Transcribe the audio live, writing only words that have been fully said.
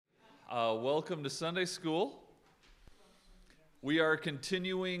Welcome to Sunday School. We are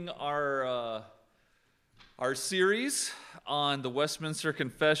continuing our series on the Westminster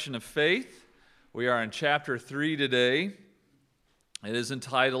Confession of Faith. We are in chapter 3 today. It is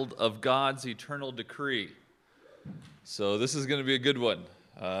entitled, Of God's Eternal Decree. So this is going to be a good one.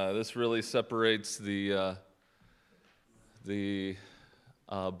 This really separates the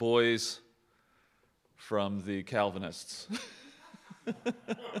boys from the Calvinists.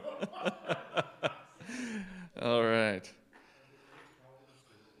 All right.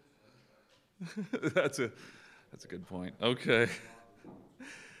 That's a good point. Okay.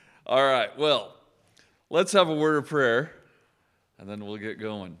 All right. Well, let's have a word of prayer, and then we'll get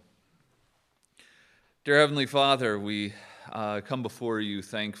going. Dear Heavenly Father, we come before you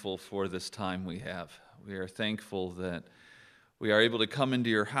thankful for this time we have. We are thankful that we are able to come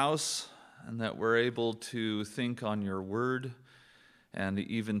into your house and that we're able to think on your word and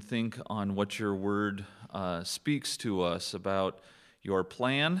even think on what your word speaks to us about your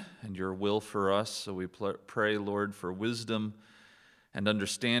plan and your will for us. So we pray, Lord, for wisdom and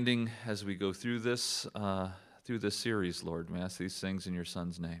understanding as we go through this series, Lord. We ask these things in your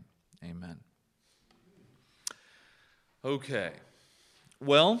Son's name. Amen. Okay.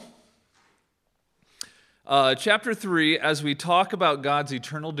 Well, chapter 3, as we talk about God's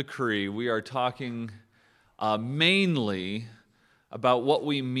eternal decree, we are talking mainly about what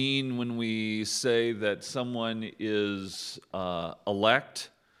we mean when we say that someone is elect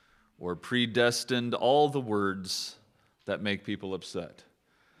or predestined, all the words that make people upset.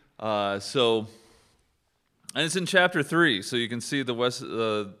 And it's in chapter 3, so you can see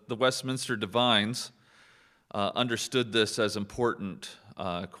the Westminster Divines understood this as important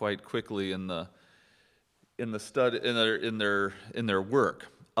quite quickly in their work.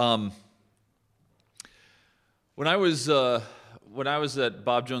 When I was at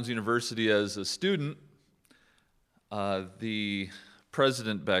Bob Jones University as a student, the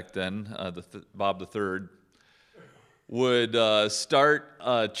president back then, Bob III, would start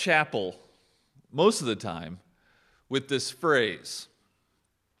a chapel most of the time with this phrase.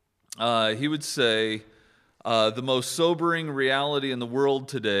 He would say, the most sobering reality in the world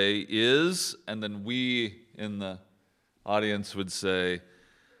today is, and then we in the audience would say,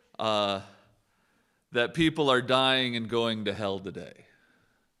 that people are dying and going to hell today.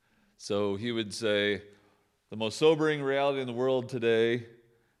 So he would say, the most sobering reality in the world today, and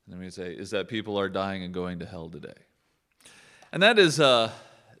then we'd say, is that people are dying and going to hell today. And that is I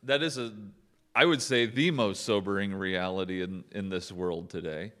would say, the most sobering reality in this world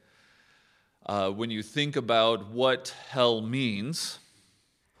today. When you think about what hell means,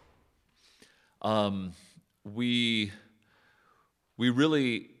 we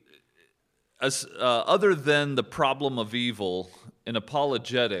really, other than the problem of evil in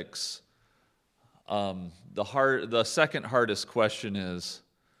apologetics, the second hardest question is,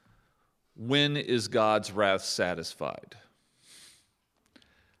 when is God's wrath satisfied?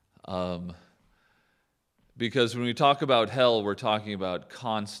 Because when we talk about hell, we're talking about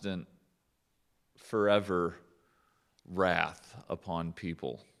constant, forever wrath upon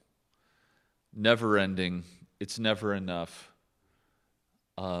people. Never ending. It's never enough.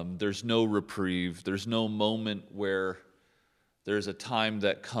 There's no reprieve. There's no moment where there's a time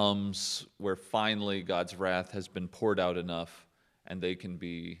that comes where finally God's wrath has been poured out enough and they can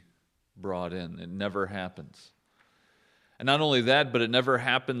be brought in. It never happens. And not only that, but it never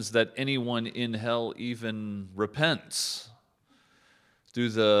happens that anyone in hell even repents. Through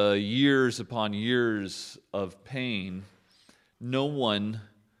the years upon years of pain, no one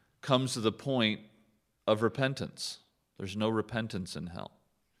comes to the point of repentance. There's no repentance in hell.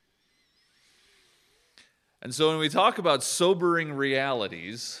 And so when we talk about sobering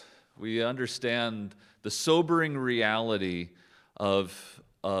realities, we understand the sobering reality of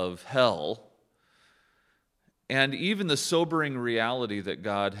hell, and even the sobering reality that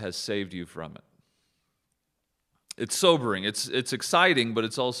God has saved you from it. It's sobering. It's exciting, but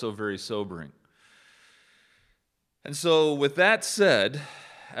it's also very sobering. And so with that said,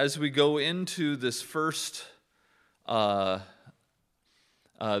 as we go into this first, the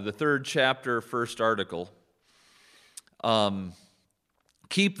third chapter, first article,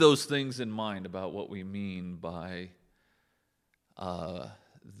 keep those things in mind about what we mean by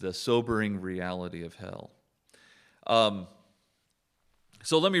the sobering reality of hell.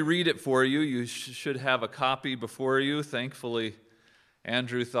 So let me read it for you. You should have a copy before you. Thankfully,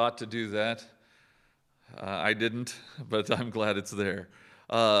 Andrew thought to do that. I didn't, but I'm glad it's there.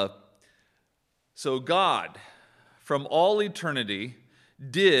 So God, from all eternity,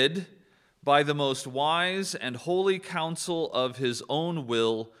 did, by the most wise and holy counsel of his own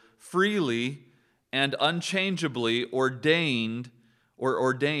will, freely and unchangeably ordain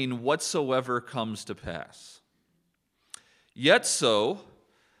whatsoever comes to pass. Yet so,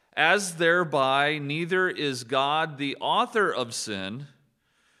 as thereby neither is God the author of sin,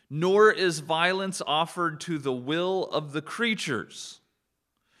 nor is violence offered to the will of the creatures,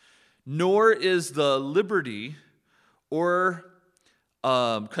 nor is the liberty or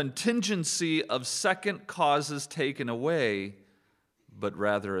contingency of second causes taken away, but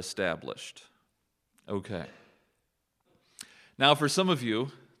rather established. Okay. Now, for some of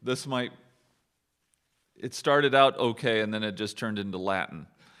you, it started out okay, and then it just turned into Latin.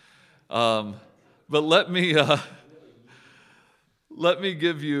 But let me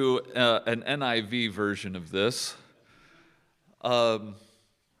give you an NIV version of this.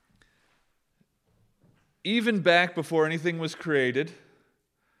 Even back before anything was created,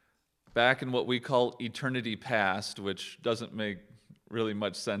 back in what we call eternity past, which doesn't make really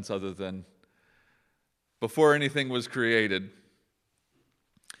much sense other than before anything was created,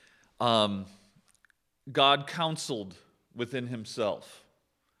 God counseled within himself.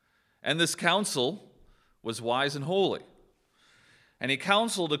 And this counsel was wise and holy. And he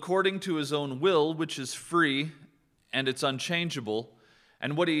counseled according to his own will, which is free and it's unchangeable.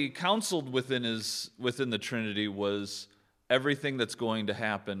 And what he counseled within the Trinity was everything that's going to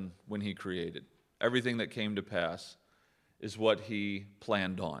happen when he created. Everything that came to pass is what he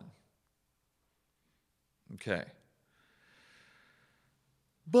planned on. Okay.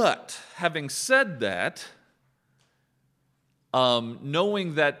 But having said that,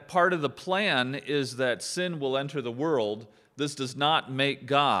 knowing that part of the plan is that sin will enter the world, this does not make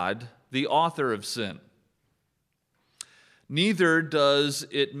God the author of sin. Neither does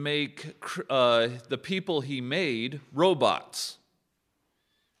it make the people he made robots,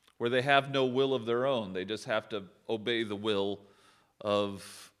 where they have no will of their own. They just have to obey the will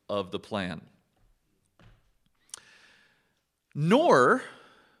of the plan. Nor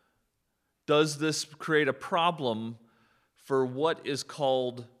does this create a problem for what is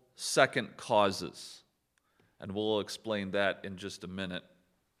called second causes. And we'll explain that in just a minute.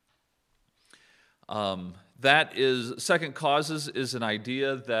 Second causes is an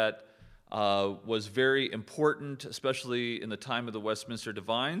idea that was very important, especially in the time of the Westminster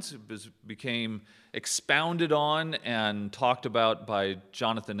Divines. It became expounded on and talked about by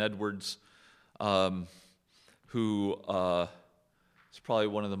Jonathan Edwards, who is probably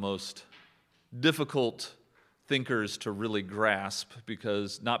one of the most difficult thinkers to really grasp,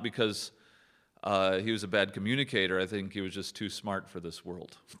 not because he was a bad communicator. I think he was just too smart for this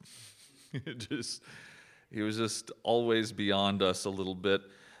world. He was just always beyond us a little bit.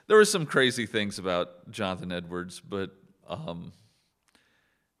 There were some crazy things about Jonathan Edwards, but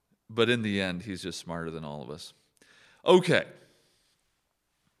in the end, he's just smarter than all of us. Okay.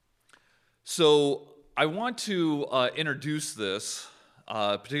 So I want to introduce this,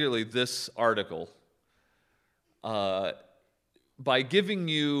 particularly this article, by giving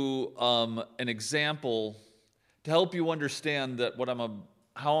you an example to help you understand that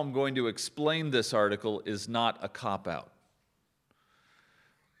how I'm going to explain this article is not a cop-out.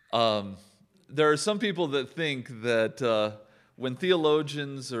 There are some people that think that when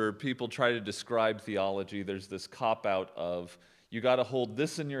theologians or people try to describe theology, there's this cop-out of you got to hold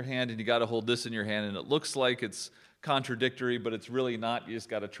this in your hand and you got to hold this in your hand, and it looks like it's contradictory, but it's really not. You just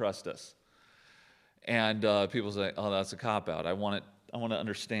got to trust us. And people say, "Oh, that's a cop-out. I want to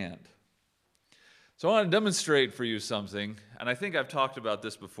understand." So I want to demonstrate for you something, and I think I've talked about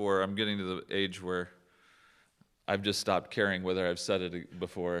this before. I'm getting to the age where I've just stopped caring whether I've said it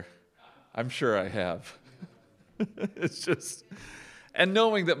before. I'm sure I have. It's just, and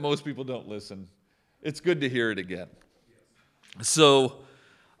knowing that most people don't listen, it's good to hear it again. So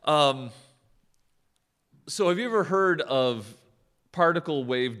have you ever heard of particle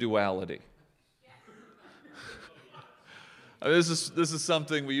wave duality? This is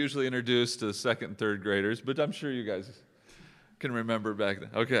something we usually introduce to second and third graders, but I'm sure you guys can remember back then.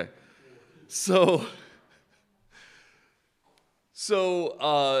 Okay, so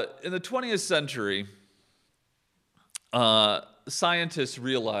in the 20th century, scientists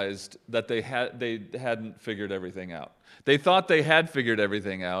realized that they hadn't figured everything out. They thought they had figured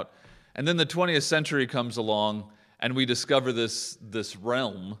everything out, and then the 20th century comes along, and we discover this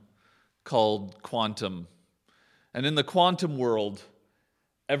realm called quantum. And in the quantum world,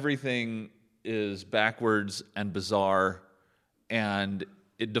 everything is backwards and bizarre, and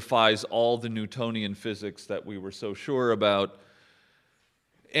it defies all the Newtonian physics that we were so sure about.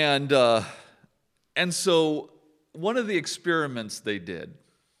 And so one of the experiments they did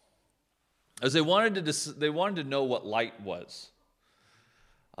is they wanted to know what light was.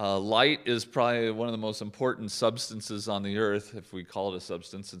 Light is probably one of the most important substances on the earth, if we call it a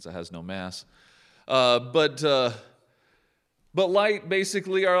substance, since it has no mass. But light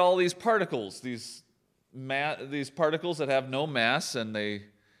basically are all these particles, these particles that have no mass, and they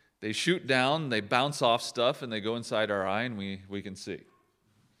shoot down, they bounce off stuff, and they go inside our eye, and we can see.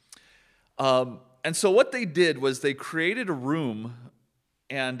 And so what they did was they created a room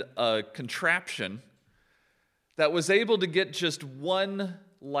and a contraption that was able to get just one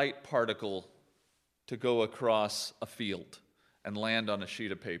light particle to go across a field and land on a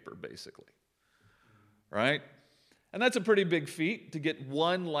sheet of paper, basically. Right? And that's a pretty big feat, to get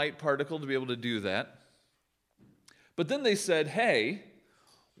one light particle to be able to do that. But then they said, hey,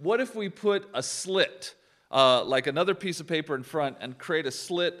 what if we put a slit, like another piece of paper in front, and create a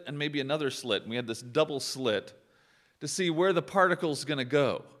slit and maybe another slit? And we had this double slit to see where the particle's going to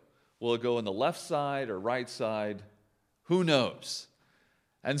go. Will it go on the left side or right side? Who knows?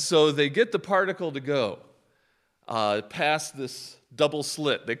 And so they get the particle to go past this double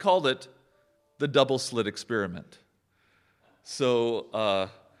slit. They called it the double slit experiment.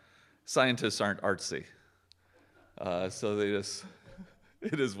 So scientists aren't artsy. So they just,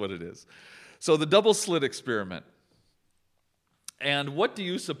 it is what it is. So the double slit experiment. And what do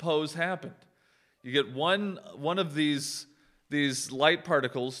you suppose happened? You get one of these light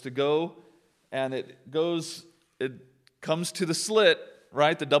particles to go, and it comes to the slit,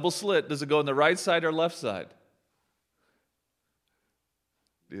 right? The double slit. Does it go on the right side or left side?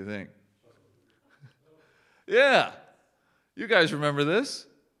 Do you think? Yeah. You guys remember this?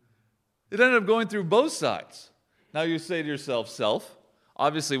 It ended up going through both sides. Now you say to yourself, self,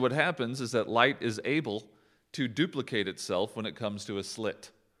 obviously what happens is that light is able to duplicate itself when it comes to a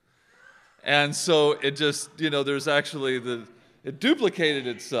slit. And so it just, there's actually it duplicated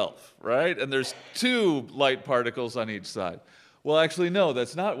itself, right? And there's two light particles on each side. Well, actually, no,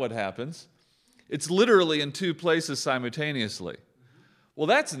 that's not what happens. It's literally in two places simultaneously. Well,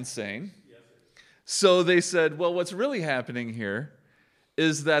 that's insane. So they said, well, what's really happening here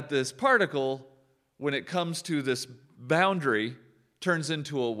is that this particle, when it comes to this boundary, turns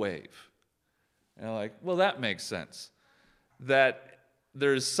into a wave. And I'm like, well, that makes sense. That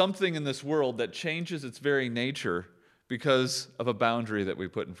there's something in this world that changes its very nature because of a boundary that we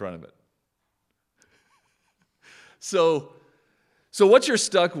put in front of it. So what you're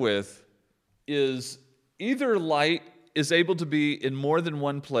stuck with is either light is able to be in more than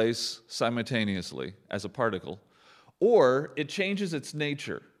one place simultaneously as a particle, or it changes its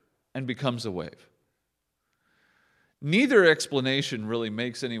nature and becomes a wave. Neither explanation really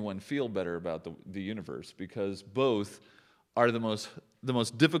makes anyone feel better about the universe, because both are the most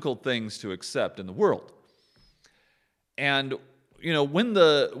difficult things to accept in the world. And when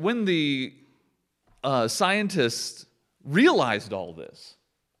the scientists realized all this,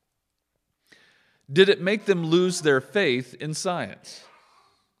 did it make them lose their faith in science?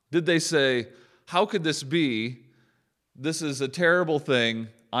 Did they say, how could this be? This is a terrible thing.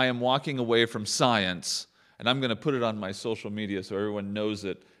 I am walking away from science, and I'm going to put it on my social media so everyone knows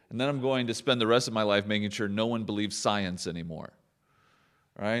it, and then I'm going to spend the rest of my life making sure no one believes science anymore.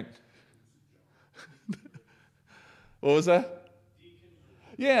 Right? What was that?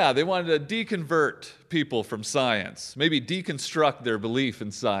 Yeah, they wanted to deconvert people from science, maybe deconstruct their belief in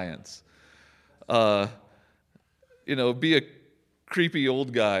science. Be a creepy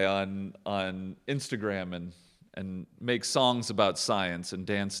old guy on Instagram and make songs about science and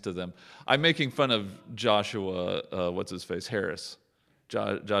dance to them. I'm making fun of Joshua, what's his face, Harris.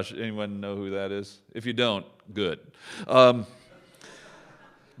 Josh, anyone know who that is? If you don't, good. But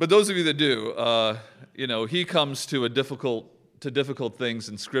those of you that do, he comes to difficult things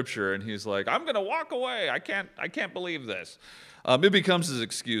in Scripture, and he's like, I'm going to walk away. I can't believe this. It becomes his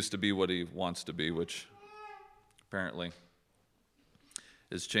excuse to be what he wants to be, which apparently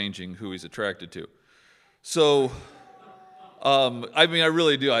is changing who he's attracted to. So, I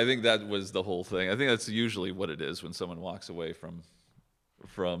really do. I think that was the whole thing. I think that's usually what it is when someone walks away from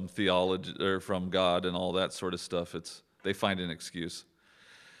theology or from God and all that sort of stuff. They find an excuse.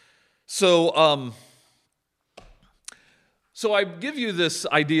 So I give you this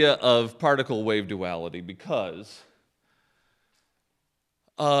idea of particle-wave duality because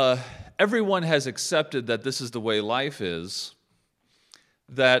everyone has accepted that this is the way life is,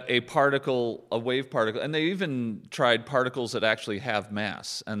 that a wave particle, and they even tried particles that actually have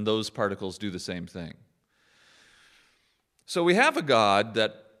mass, and those particles do the same thing. So we have a God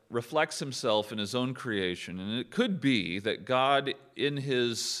that reflects himself in his own creation, and it could be that God in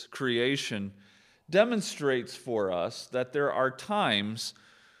his creation demonstrates for us that there are times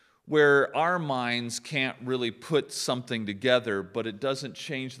where our minds can't really put something together, but it doesn't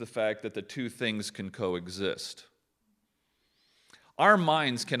change the fact that the two things can coexist. Our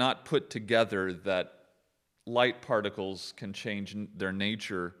minds cannot put together that light particles can change their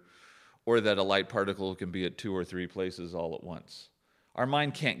nature, or that a light particle can be at 2 or 3 places all at once. Our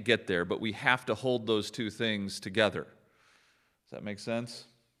mind can't get there, but we have to hold those two things together. Does that make sense?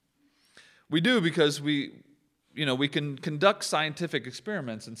 We do, because we can conduct scientific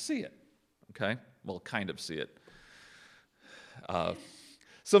experiments and see it, okay? Well, kind of see it.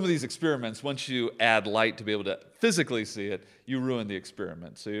 Some of these experiments, once you add light to be able to physically see it, you ruin the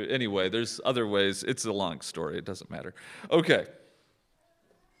experiment. So anyway, there's other ways. It's a long story. It doesn't matter. Okay.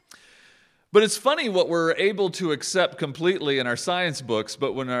 But it's funny what we're able to accept completely in our science books,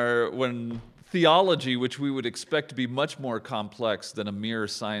 but when theology, which we would expect to be much more complex than a mere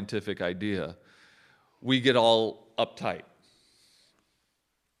scientific idea, we get all uptight.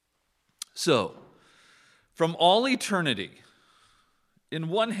 So, from all eternity, in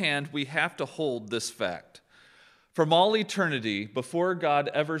one hand, we have to hold this fact. From all eternity, before God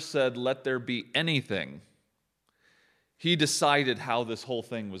ever said, "Let there be anything," He decided how this whole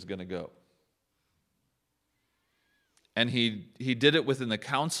thing was going to go. And he did it within the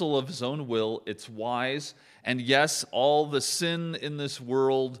counsel of His own will. It's wise. And yes, all the sin in this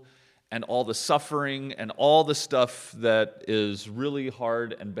world and all the suffering and all the stuff that is really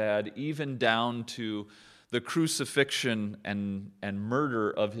hard and bad, even down to the crucifixion and murder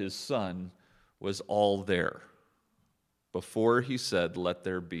of His Son, was all there before He said, "Let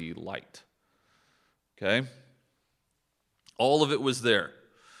there be light." Okay? All of it was there.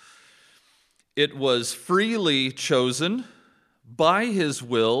 It was freely chosen by His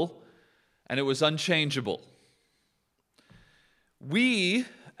will, and it was unchangeable. We,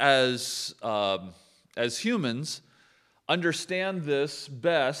 as humans, understand this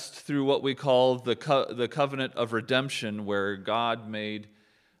best through what we call the covenant of redemption, where God made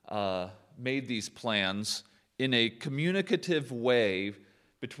these plans in a communicative way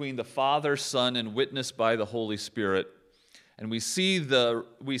between the Father, Son, and witnessed by the Holy Spirit. And we see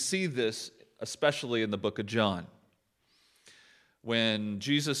this especially in the book of John. When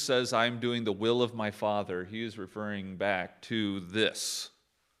Jesus says, "I'm doing the will of my Father," He is referring back to these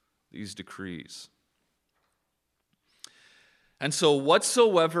decrees. And so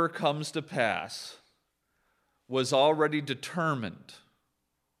whatsoever comes to pass was already determined,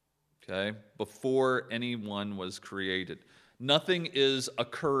 okay, before anyone was created. Nothing is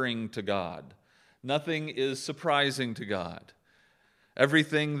occurring to God. Nothing is surprising to God.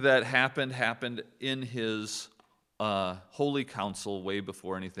 Everything that happened in His holy counsel way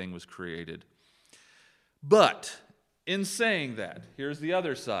before anything was created. But in saying that, here's the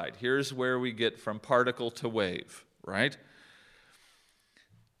other side. Here's where we get from particle to wave, right?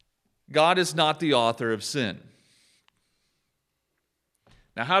 God is not the author of sin.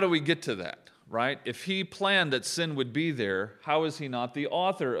 Now, how do we get to that, right? If He planned that sin would be there, how is He not the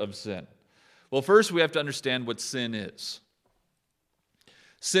author of sin? Well, first we have to understand what sin is.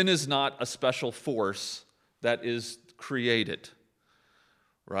 Sin is not a special force that is created,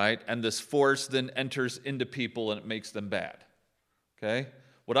 right? And this force then enters into people and it makes them bad, okay?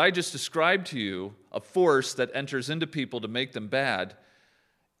 What I just described to you, a force that enters into people to make them bad,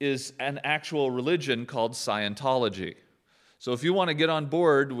 is an actual religion called Scientology. So if you want to get on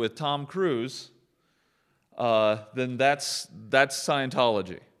board with Tom Cruise, then that's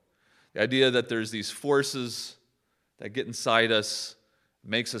Scientology. The idea that there's these forces that get inside us,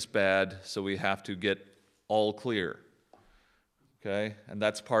 makes us bad, so we have to get all clear. Okay? And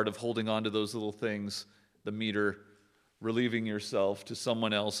that's part of holding on to those little things, the meter, relieving yourself to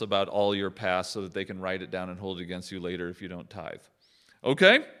someone else about all your past so that they can write it down and hold it against you later if you don't tithe.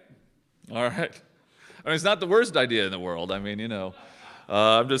 Okay? All right. I mean, it's not the worst idea in the world. I mean,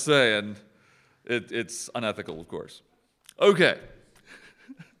 I'm just saying, it's unethical, of course. Okay.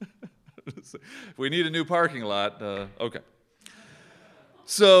 If we need a new parking lot, okay.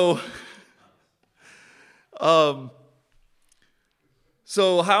 So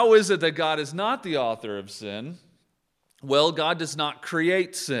how is it that God is not the author of sin? Well, God does not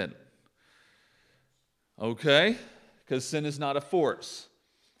create sin. Okay? Because sin is not a force.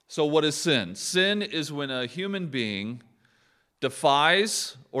 So what is sin? Sin is when a human being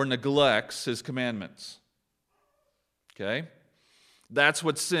defies or neglects His commandments. Okay? That's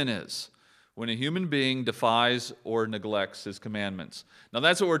what sin is. When a human being defies or neglects His commandments. Now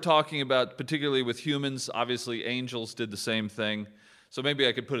that's what we're talking about, particularly with humans. Obviously, angels did the same thing. So maybe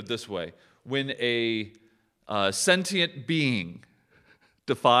I could put it this way. When a sentient being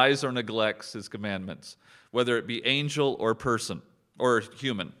defies or neglects His commandments, whether it be angel or person or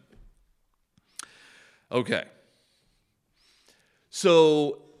human, Okay.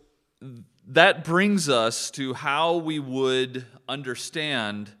 So that brings us to how we would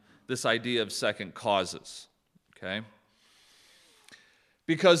understand this idea of second causes. Okay?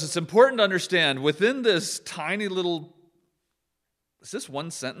 Because it's important to understand within this tiny little, is this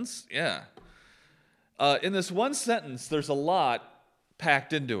one sentence? Yeah. In this one sentence, there's a lot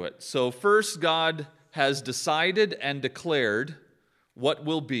packed into it. So first, God has decided and declared what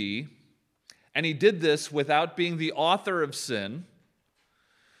will be, and he did this without being the author of sin,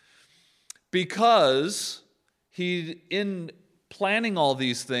 because in planning all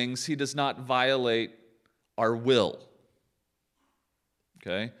these things, he does not violate our will.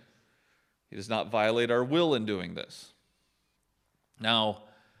 Okay? He does not violate our will in doing this. Now,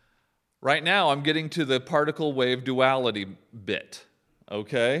 right now I'm getting to the particle wave duality bit.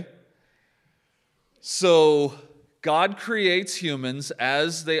 Okay? So, God creates humans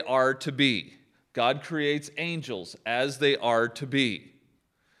as they are to be. God creates angels as they are to be.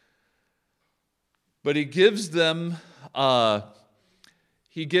 But he gives them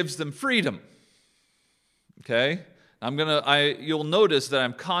freedom. Okay? You'll notice that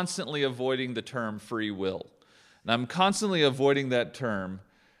I'm constantly avoiding the term free will. And I'm constantly avoiding that term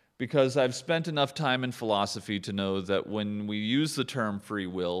because I've spent enough time in philosophy to know that when we use the term free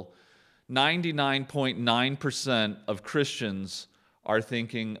will, 99.9% of Christians are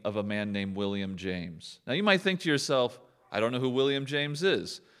thinking of a man named William James. Now you might think to yourself, I don't know who William James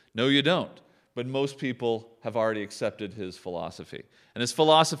is. No, you don't. But most people have already accepted his philosophy. And his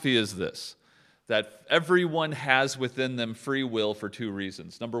philosophy is this, that everyone has within them free will for two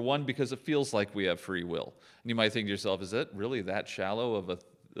reasons. Number one, because it feels like we have free will. And you might think to yourself, is it really that shallow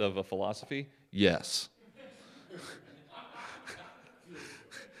of a philosophy? Yes.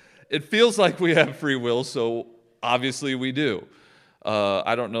 It feels like we have free will, so obviously we do.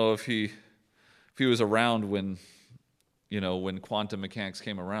 I don't know if he was around when quantum mechanics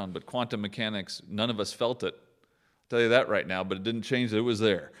came around, but quantum mechanics, none of us felt it. I'll tell you that right now, but it didn't change that it was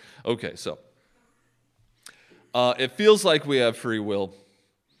there. Okay, so it feels like we have free will.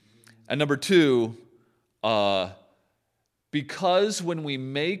 And number two, because when we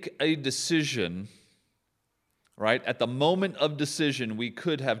make a decision, right, at the moment of decision, we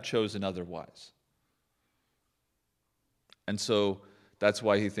could have chosen otherwise. And so that's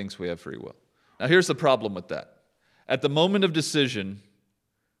why he thinks we have free will. Now here's the problem with that. At the moment of decision,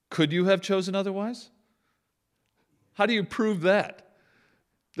 could you have chosen otherwise? How do you prove that?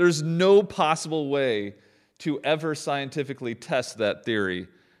 There's no possible way to ever scientifically test that theory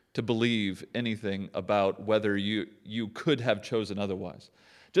to believe anything about whether you could have chosen otherwise.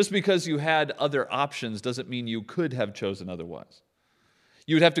 Just because you had other options doesn't mean you could have chosen otherwise.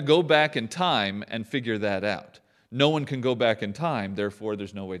 You would have to go back in time and figure that out. No one can go back in time, therefore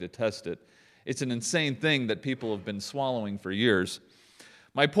there's no way to test it. It's an insane thing that people have been swallowing for years.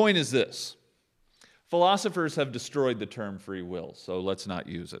 My point is this. Philosophers have destroyed the term free will, so let's not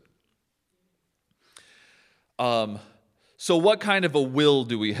use it. So what kind of a will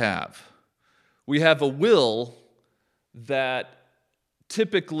do we have? We have a will that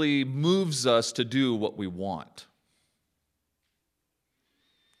typically moves us to do what we want.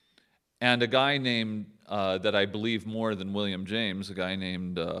 And a guy named, that I believe more than William James, a guy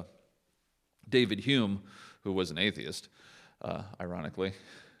named David Hume, who was an atheist, ironically.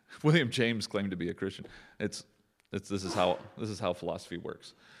 William James claimed to be a Christian. This is how philosophy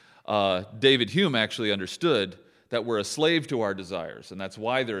works. David Hume actually understood that we're a slave to our desires, and that's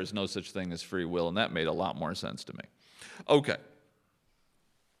why there is no such thing as free will, and that made a lot more sense to me. Okay.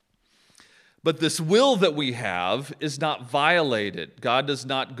 But this will that we have is not violated. God does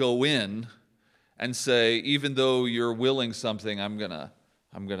not go in and say, even though you're willing something, I'm gonna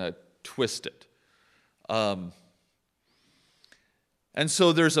twist it. And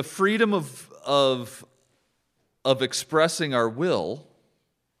so there's a freedom of expressing our will,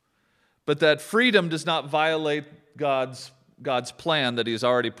 but that freedom does not violate God's plan that He's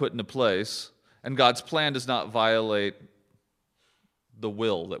already put into place, and God's plan does not violate the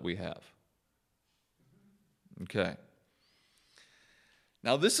will that we have. Okay.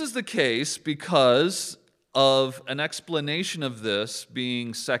 Now this is the case because of an explanation of this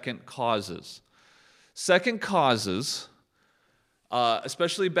being second causes. Second causes,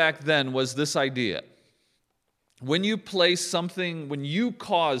 especially back then, was this idea. When you cause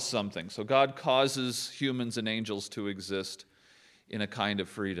something, so God causes humans and angels to exist in a kind of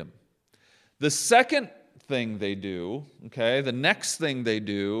freedom. The second thing they do, the next thing they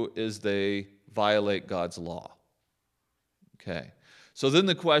do is they violate God's law. Okay. So then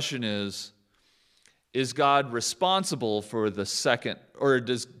the question is God responsible for the second,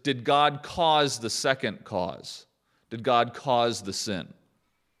 did God cause the second cause? Did God cause the sin?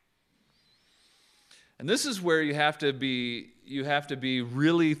 And this is where you have to be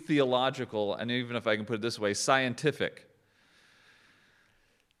really theological, and even if I can put it this way, scientific.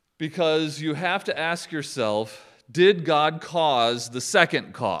 Because you have to ask yourself, did God cause the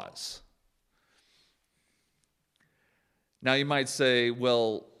second cause? Now you might say,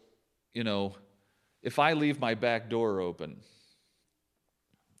 well, if I leave my back door open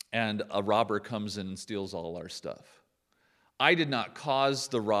and a robber comes in and steals all our stuff, I did not cause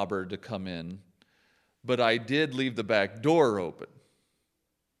the robber to come in, but I did leave the back door open.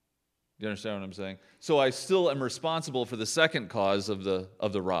 You understand what I'm saying? So I still am responsible for the second cause of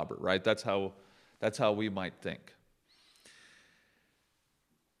the robber, right? That's how we might think.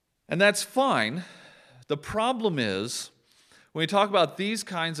 And that's fine. The problem is, when we talk about these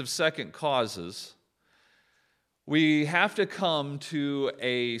kinds of second causes, we have to come to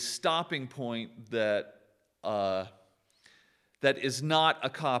a stopping point that is not a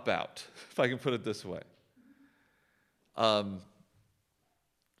cop-out, if I can put it this way.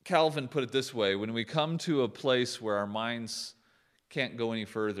 Calvin put it this way: when we come to a place where our minds can't go any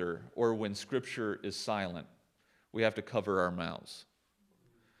further, or when Scripture is silent, we have to cover our mouths.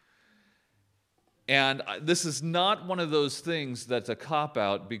 And this is not one of those things that's a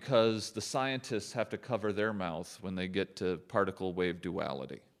cop-out because the scientists have to cover their mouth when they get to particle wave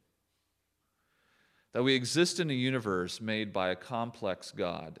duality. That we exist in a universe made by a complex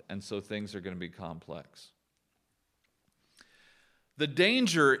God, and so things are going to be complex. The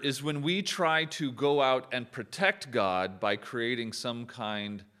danger is when we try to go out and protect God by creating some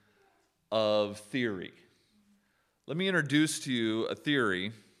kind of theory. Let me introduce to you a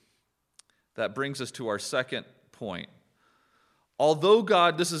theory that brings us to our second point. Although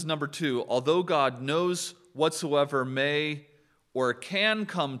God, this is number 2, although God knows whatsoever may or can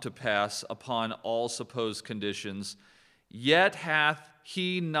come to pass upon all supposed conditions, yet hath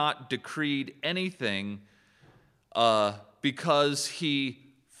he not decreed anything because he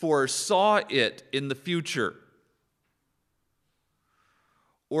foresaw it in the future,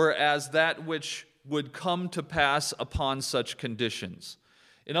 or as that which would come to pass upon such conditions.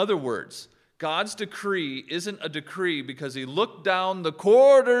 In other words, God's decree isn't a decree because he looked down the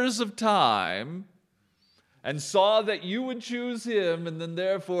corridors of time and saw that you would choose him, and then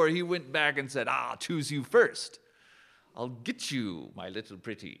therefore he went back and said, I'll choose you first. I'll get you, my little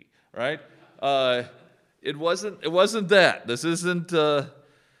pretty, right? It wasn't that. This isn't,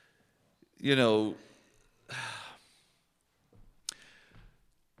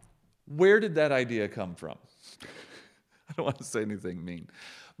 where did that idea come from? I don't want to say anything mean.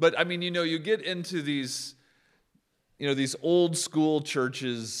 But I mean, you get into these old school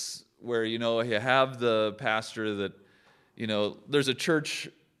churches where, you have the pastor that, there's a church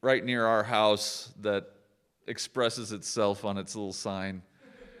right near our house that expresses itself on its little sign.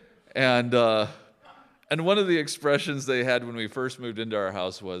 And one of the expressions they had when we first moved into our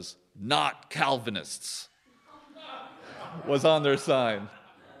house was, "Not Calvinists," was on their sign.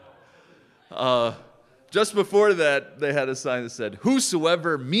 Just before that, they had a sign that said,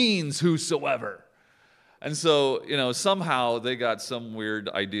 "Whosoever means whosoever." And so, somehow they got some weird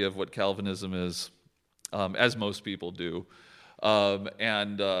idea of what Calvinism is, as most people do.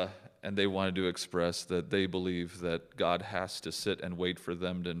 And they wanted to express that they believe that God has to sit and wait for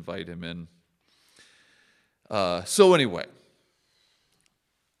them to invite him in. So anyway,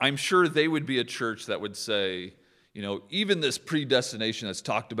 I'm sure they would be a church that would say, even this predestination that's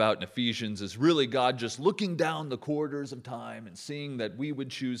talked about in Ephesians is really God just looking down the corridors of time and seeing that we would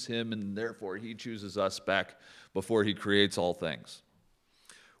choose him, and therefore he chooses us back before he creates all things.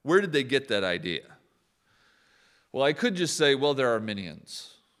 Where did they get that idea? Well, I could just say, well, they're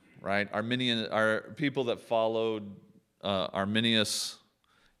Arminians, right? Arminian are people that followed Arminius,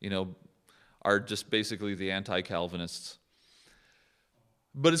 are just basically the anti-Calvinists.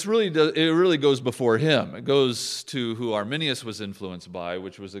 But it really goes before him. It goes to who Arminius was influenced by,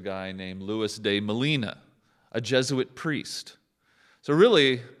 which was a guy named Louis de Molina, a Jesuit priest. So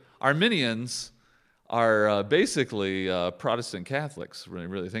really, Arminians are basically Protestant Catholics, when you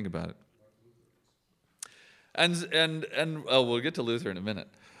really think about it. And we'll get to Luther in a minute,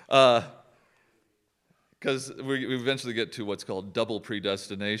 because we eventually get to what's called double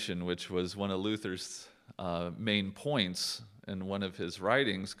predestination, which was one of Luther's main points in one of his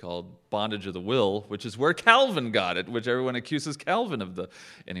writings called Bondage of the Will, which is where Calvin got it, which everyone accuses Calvin of the...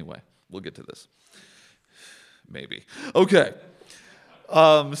 Anyway, we'll get to this. Maybe. Okay.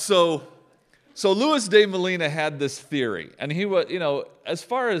 So So Luis de Molina had this theory, and he was, as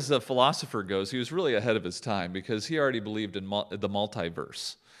far as a philosopher goes, he was really ahead of his time because he already believed in the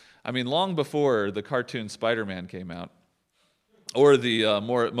multiverse. I mean, long before the cartoon Spider-Man came out, or the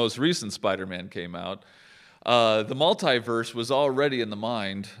most recent Spider-Man came out, the multiverse was already in the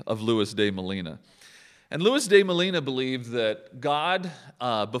mind of Luis de Molina. And Luis de Molina believed that God,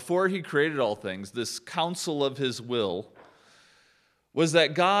 before he created all things, this counsel of his will, was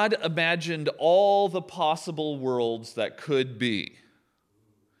that God imagined all the possible worlds that could be.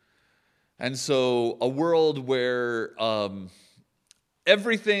 And so a world where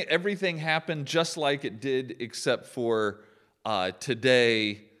everything happened just like it did, except for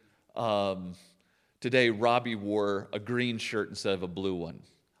today Robbie wore a green shirt instead of a blue one.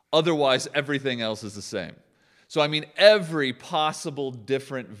 Otherwise, everything else is the same. So, I mean, every possible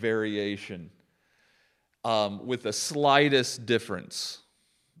different variation with the slightest difference,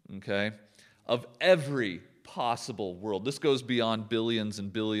 okay, of every possible world. This goes beyond billions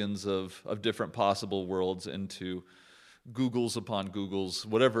and billions of different possible worlds into Googles upon Googles,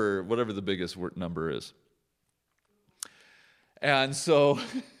 whatever the biggest number is. And so,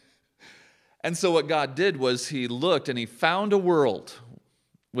 what God did was he looked and he found a world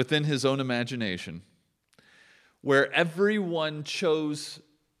within his own imagination where everyone chose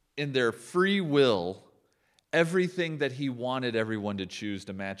in their free will everything that he wanted everyone to choose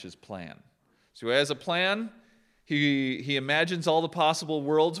to match his plan. So he has a plan. He imagines all the possible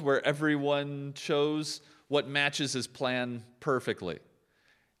worlds where everyone chose what matches his plan perfectly.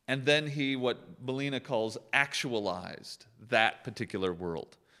 And then he, what Molina calls, actualized that particular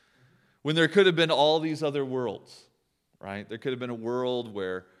world. When there could have been all these other worlds, right? There could have been a world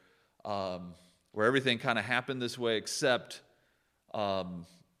where everything kind of happened this way, except, I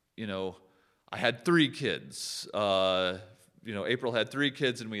had 3 kids. April had 3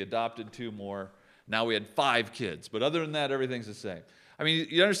 kids and we adopted 2 more. Now we had 5 kids. But other than that, everything's the same. I mean,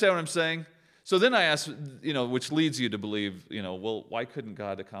 you understand what I'm saying? So then I asked, which leads you to believe, well, why couldn't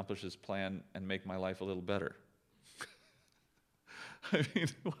God accomplish his plan and make my life a little better? I mean,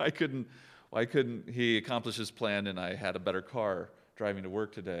 why couldn't he accomplish his plan and I had a better car driving to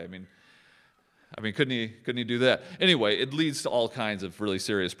work today? I mean, couldn't he do that? Anyway, it leads to all kinds of really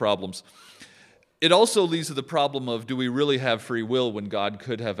serious problems. It also leads to the problem of, do we really have free will when God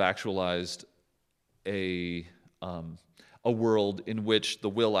could have actualized a world in which the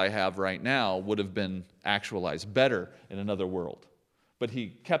will I have right now would have been actualized better in another world? But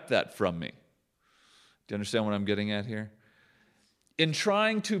he kept that from me. Do you understand what I'm getting at here? In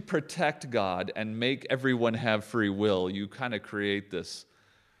trying to protect God and make everyone have free will, you kind of create this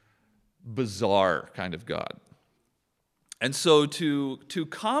bizarre kind of God. And so to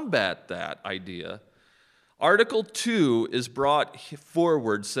combat that idea, Article 2 is brought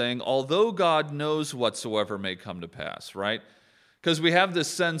forward saying, although God knows whatsoever may come to pass, right? Because we have this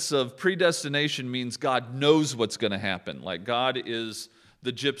sense of predestination means God knows what's going to happen. Like God is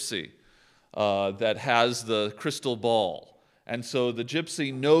the gypsy that has the crystal ball. And so the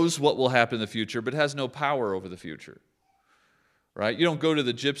gypsy knows what will happen in the future, but has no power over the future. Right? You don't go to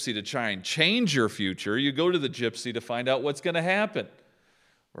the gypsy to try and change your future. You go to the gypsy to find out what's going to happen.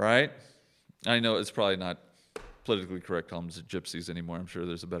 Right? I know it's probably not politically correct to call them gypsies anymore. I'm sure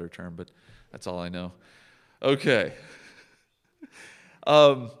there's a better term, but that's all I know. Okay.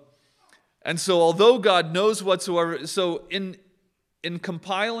 And so although God knows whatsoever, so in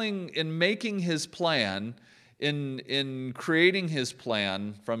compiling, in making his plan, in creating his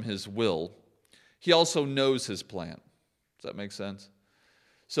plan from his will, he also knows his plan. Does that make sense?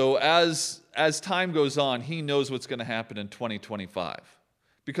 So as time goes on, he knows what's going to happen in 2025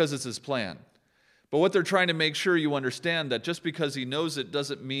 because it's his plan. But what they're trying to make sure you understand, that just because he knows it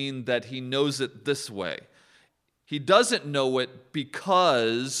doesn't mean that he knows it this way. He doesn't know it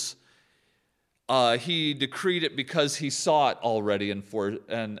because he decreed it because he saw it already,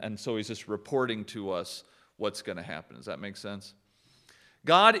 and so he's just reporting to us what's going to happen. Does that make sense?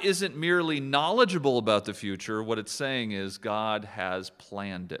 God isn't merely knowledgeable about the future. What it's saying is God has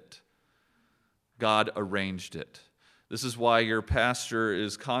planned it. God arranged it. This is why your pastor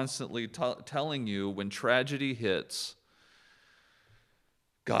is constantly telling you when tragedy hits,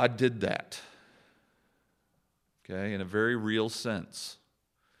 God did that. Okay, in a very real sense.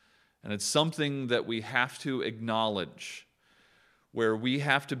 And it's something that we have to acknowledge, where we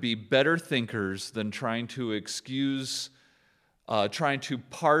have to be better thinkers than trying to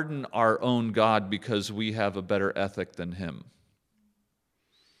pardon our own God because we have a better ethic than him.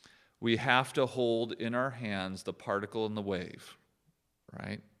 We have to hold in our hands the particle and the wave,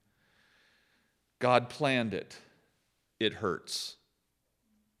 right? God planned it. It hurts.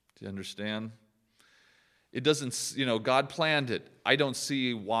 Do you understand? It doesn't, God planned it. I don't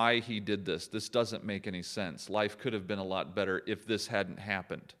see why he did this. This doesn't make any sense. Life could have been a lot better if this hadn't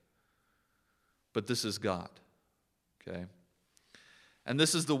happened. But this is God, okay? And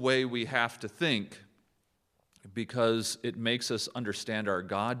this is the way we have to think because it makes us understand our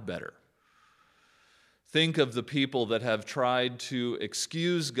God better. Think of the people that have tried to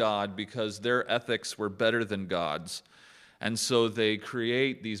excuse God because their ethics were better than God's. And so they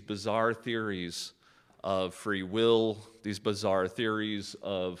create these bizarre theories of free will, these bizarre theories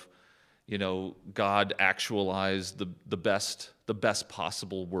of, God actualized the best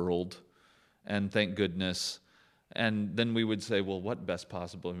possible world, and thank goodness. And then we would say, well, what best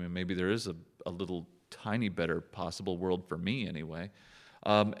possible? Maybe there is a little tiny better possible world for me anyway.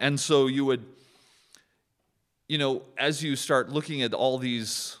 And so you would, as you start looking at all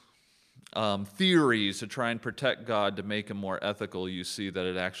these theories to try and protect God to make him more ethical, you see that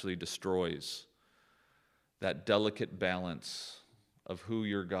it actually destroys that delicate balance of who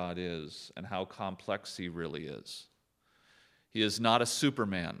your God is and how complex he really is. He is not a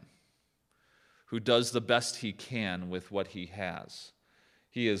Superman who does the best he can with what he has.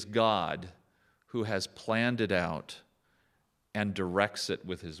 He is God who has planned it out and directs it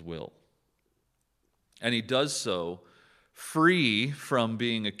with his will. And he does so free from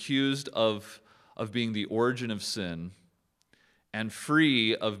being accused of being the origin of sin and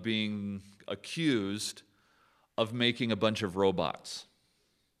free of being accused of making a bunch of robots,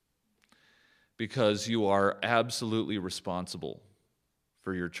 because you are absolutely responsible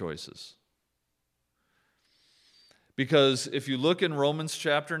for your choices. Because if you look in Romans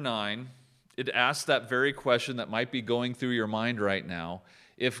chapter 9, it asks that very question that might be going through your mind right now.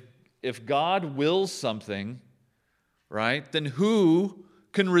 If God wills something, right, then who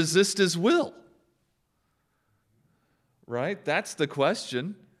can resist his will? Right? That's the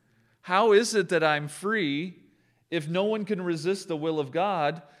question. How is it that I'm free if no one can resist the will of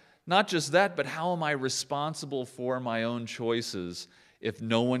God? Not just that, but how am I responsible for my own choices if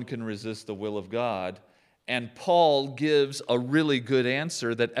no one can resist the will of God? And Paul gives a really good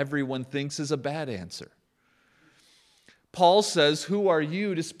answer that everyone thinks is a bad answer. Paul says, who are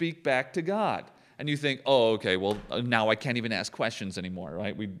you to speak back to God? And you think, oh, okay, well, now I can't even ask questions anymore,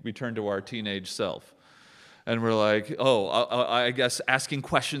 right? We turn to our teenage self. And we're like, oh, I guess asking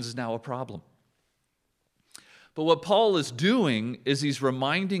questions is now a problem. But what Paul is doing is he's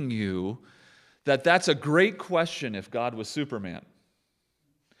reminding you that that's a great question if God was Superman.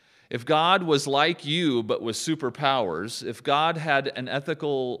 If God was like you but with superpowers, if God had an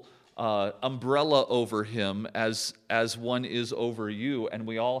ethical umbrella over him as one is over you, and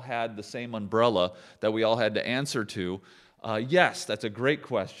we all had the same umbrella that we all had to answer to, yes, that's a great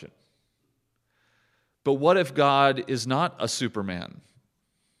question. But what if God is not a Superman?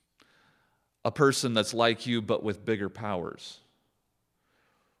 A person that's like you but with bigger powers?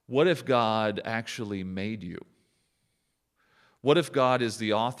 What if God actually made you? What if God is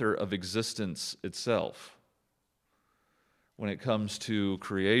the author of existence itself when it comes to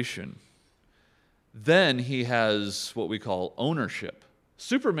creation? Then he has what we call ownership.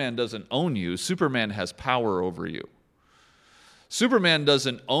 Superman doesn't own you. Superman has power over you. Superman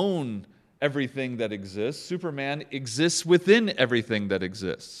doesn't own everything that exists. Superman exists within everything that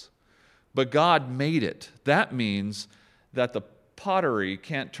exists. But God made it. That means that the pottery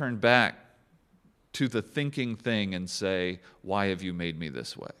can't turn back to the thinking thing and say, why have you made me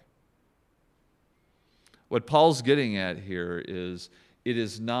this way? What Paul's getting at here is, it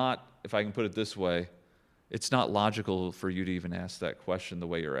is not, if I can put it this way, it's not logical for you to even ask that question the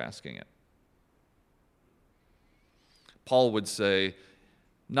way you're asking it. Paul would say,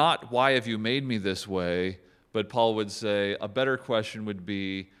 not why have you made me this way, but Paul would say a better question would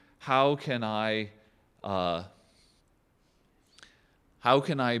be, how can I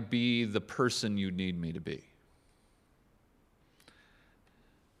be the person you need me to be?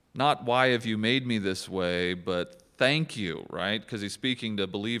 Not why have you made me this way, but thank you, right? Because he's speaking to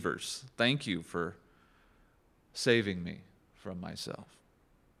believers. Thank you for saving me from myself.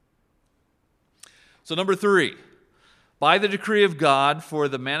 So number 3, by the decree of God for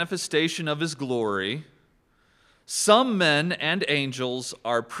the manifestation of his glory, some men and angels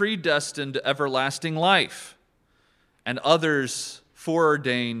are predestined to everlasting life, and others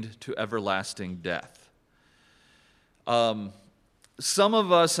foreordained to everlasting death. Some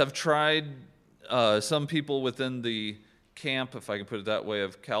of us have tried, some people within the camp, if I can put it that way,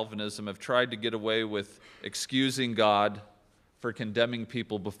 of Calvinism, have tried to get away with excusing God for condemning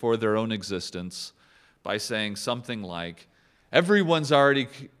people before their own existence by saying something like, everyone's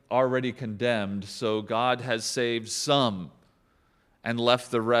already condemned, so God has saved some, and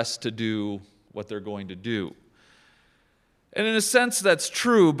left the rest to do what they're going to do. And in a sense, that's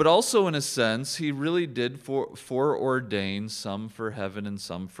true, but also in a sense, he really did foreordain some for heaven and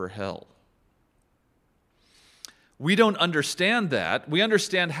some for hell. We don't understand that. We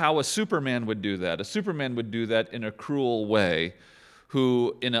understand how a Superman would do that. A Superman would do that in a cruel way,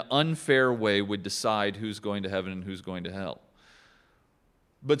 who in an unfair way would decide who's going to heaven and who's going to hell.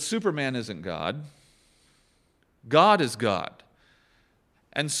 But Superman isn't God. God is God.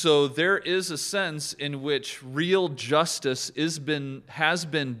 And so there is a sense in which real justice has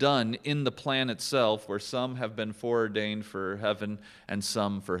been done in the plan itself, where some have been foreordained for heaven and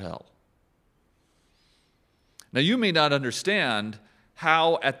some for hell. Now, you may not understand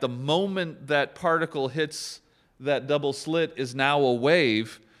how at the moment that particle hits that double slit is now a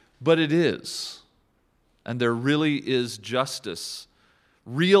wave, but it is. And there really is justice,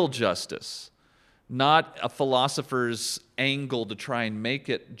 real justice. Not a philosopher's angle to try and make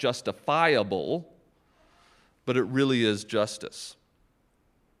it justifiable, but it really is justice.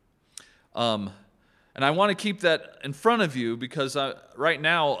 And I want to keep that in front of you because right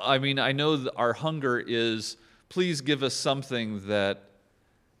now, I know that our hunger is, please give us something that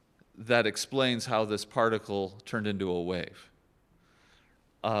explains how this particle turned into a wave.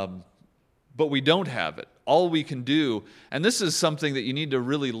 But we don't have it. All we can do, and this is something that you need to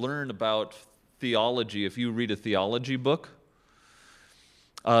really learn about theology if you read a theology book.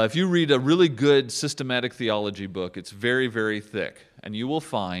 If you read a really good systematic theology book, it's very, very thick, and you will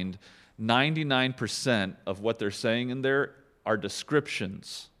find 99% of what they're saying in there are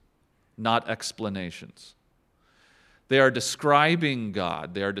descriptions, not explanations. They are describing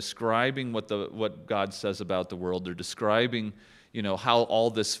God. They are describing what God says about the world. They're describing, how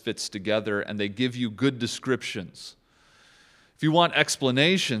all this fits together, and they give you good descriptions. If you want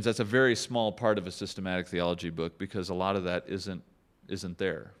explanations, that's a very small part of a systematic theology book because a lot of that isn't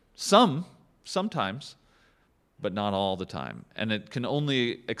there. Sometimes, but not all the time. And it can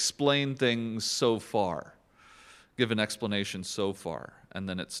only explain things so far, give an explanation so far, and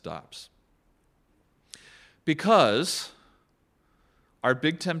then it stops. Because our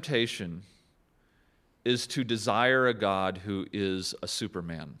big temptation is to desire a God who is a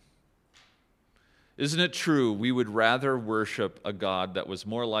Superman. Isn't it true we would rather worship a God that was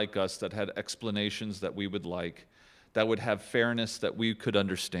more like us, that had explanations that we would like, that would have fairness that we could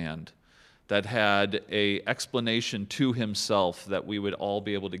understand, that had an explanation to himself that we would all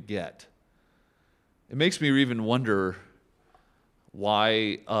be able to get? It makes me even wonder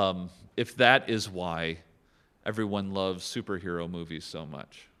why, if that is why everyone loves superhero movies so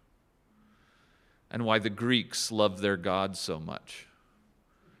much, and why the Greeks love their God so much.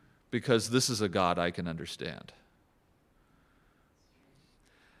 Because this is a God I can understand.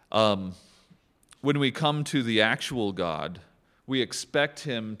 When we come to the actual God, we expect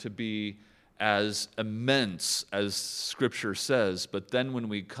him to be as immense as Scripture says, but then when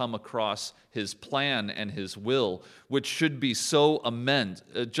we come across his plan and his will, which should be so immense,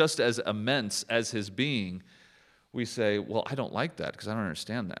 just as immense as his being, we say, well, I don't like that because I don't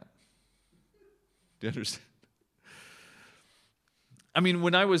understand that. Do you understand?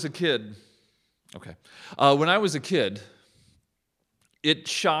 When I was a kid, it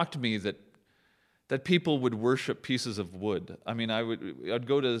shocked me that people would worship pieces of wood. I'd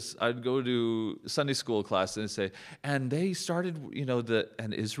go to Sunday school class and say, and they started,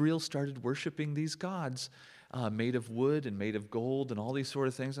 and Israel started worshiping these gods made of wood and made of gold and all these sort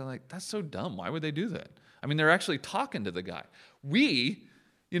of things. I'm like, that's so dumb. Why would they do that? They're actually talking to the guy. We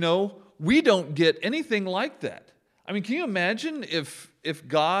don't get anything like that. Can you imagine if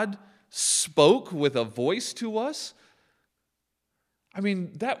God spoke with a voice to us?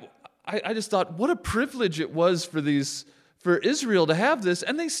 I just thought, what a privilege it was for Israel to have this,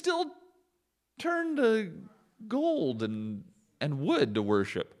 and they still turned to gold and wood to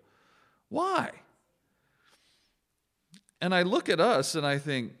worship. Why? And I look at us and I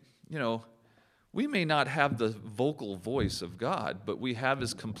think, we may not have the vocal voice of God, but we have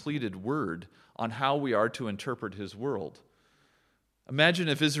his completed word on how we are to interpret his world. Imagine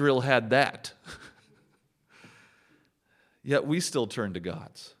if Israel had that. Yet we still turn to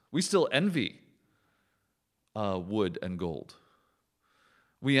gods. We still envy wood and gold.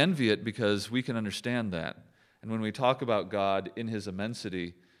 We envy it because we can understand that. And when we talk about God in his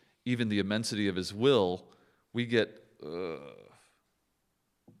immensity, even the immensity of his will, we get,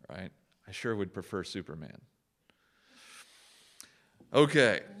 right? I sure would prefer Superman.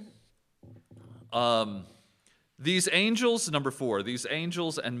 Okay. These angels, number 4, these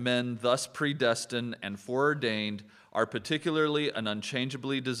angels and men thus predestined and foreordained are particularly and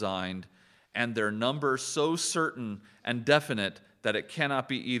unchangeably designed, and their number so certain and definite that it cannot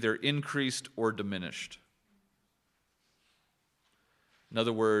be either increased or diminished. In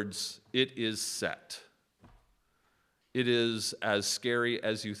other words, it is set. It is as scary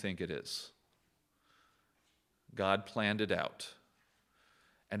as you think it is. God planned it out.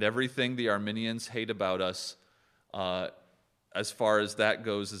 And everything the Arminians hate about us, as far as that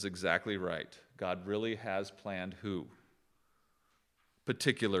goes, is exactly right. God really has planned who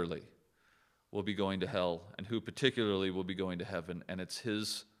particularly will be going to hell and who particularly will be going to heaven, and it's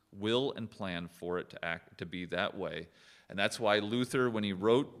his will and plan for it to be that way. And that's why Luther, when he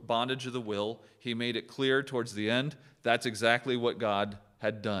wrote Bondage of the Will, he made it clear towards the end that's exactly what God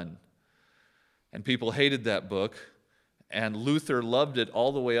had done. And people hated that book, and Luther loved it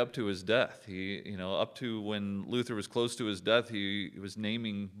all the way up to his death. Up to when Luther was close to his death, he was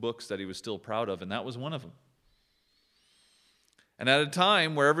naming books that he was still proud of, and that was one of them. And at a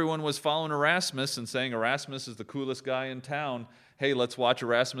time where everyone was following Erasmus and saying Erasmus is the coolest guy in town, hey, let's watch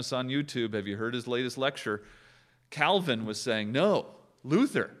Erasmus on YouTube. Have you heard his latest lecture? Calvin was saying, no,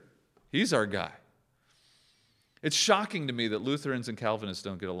 Luther, he's our guy. It's shocking to me that Lutherans and Calvinists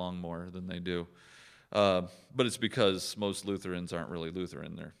don't get along more than they do. But it's because most Lutherans aren't really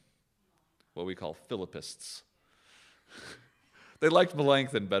Lutheran. They're what we call Philippists. They liked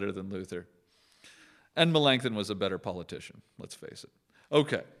Melanchthon better than Luther. And Melanchthon was a better politician, let's face it.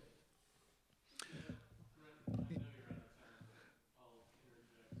 Okay.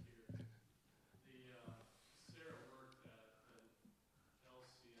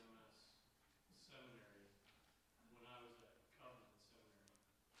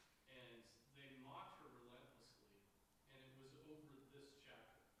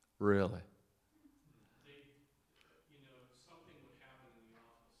 Really? Something would happen in the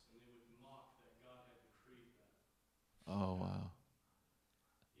office, and they would mock that God had decreed that. Oh, wow.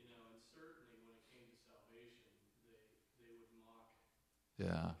 And certainly when it came to salvation, they would mock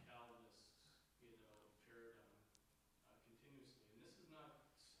Yeah. Calvinist, paradigm continuously. And this is not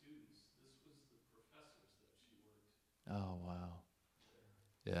students. This was the professors that she worked. Oh, wow.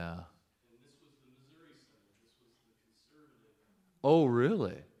 Yeah. And this was the Missouri Synod. This was the conservative. Oh,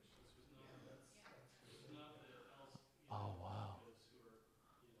 really? Oh, wow. Who are,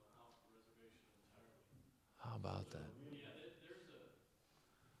 off the reservation entirely. How about that? Yeah,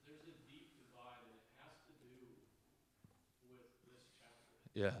 there's a deep divide, and it has to do with this chapter.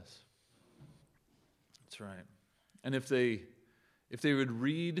 Yes. That's right. And if they would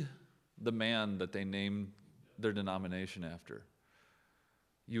read the man that they named their denomination after,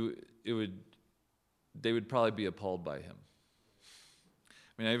 they would probably be appalled by him.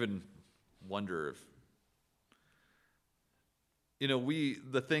 I mean, I even wonder if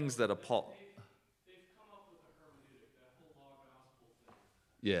the things that appall. They've come up with a hermeneutic, that whole law gospel thing.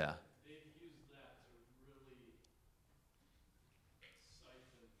 Yeah. They've used that to really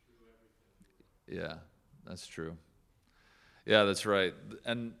siphon through everything. Yeah, that's true. Yeah, that's right.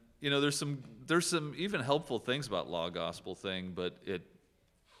 And there's some even helpful things about law gospel thing, but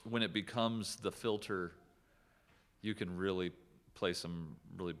when it becomes the filter, you can really play some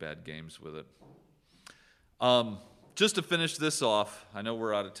really bad games with it. Just to finish this off, I know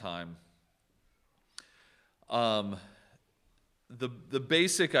we're out of time. The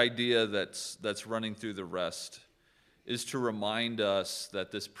basic idea that's running through the rest is to remind us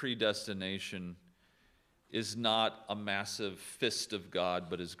that this predestination is not a massive fist of God,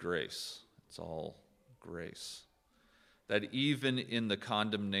 but is grace. It's all grace. That even in the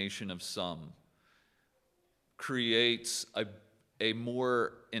condemnation of some, creates a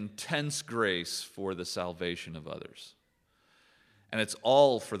more intense grace for the salvation of others. And it's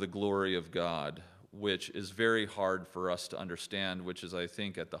all for the glory of God, which is very hard for us to understand, which is, I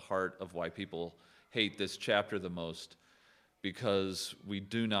think, at the heart of why people hate this chapter the most, because we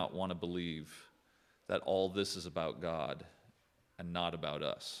do not want to believe that all this is about God and not about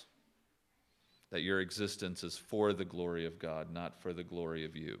us. That your existence is for the glory of God, not for the glory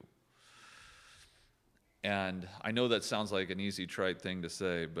of you. And I know that sounds like an easy, trite thing to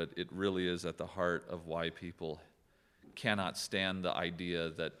say, but it really is at the heart of why people cannot stand the idea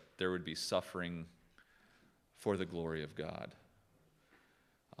that there would be suffering for the glory of God.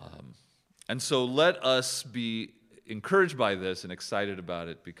 And so let us be encouraged by this and excited about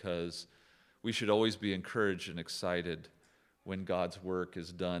it, because we should always be encouraged and excited when God's work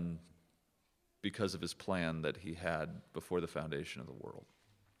is done because of his plan that he had before the foundation of the world.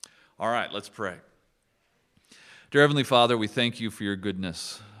 All right, let's pray. Dear Heavenly Father, we thank you for your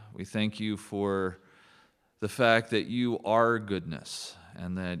goodness. We thank you for the fact that you are goodness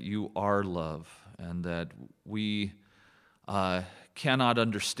and that you are love, and that we cannot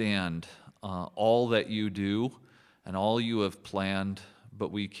understand all that you do, and all you have planned,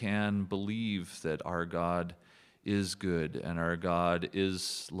 but we can believe that our God is good and our God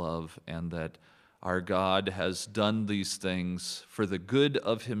is love, and that our God has done these things for the good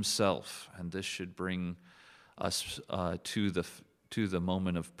of himself, and this should bring us to the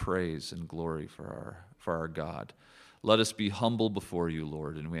moment of praise and glory for our God. Let us be humble before you,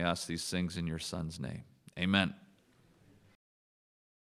 Lord, and we ask these things in your Son's name. Amen.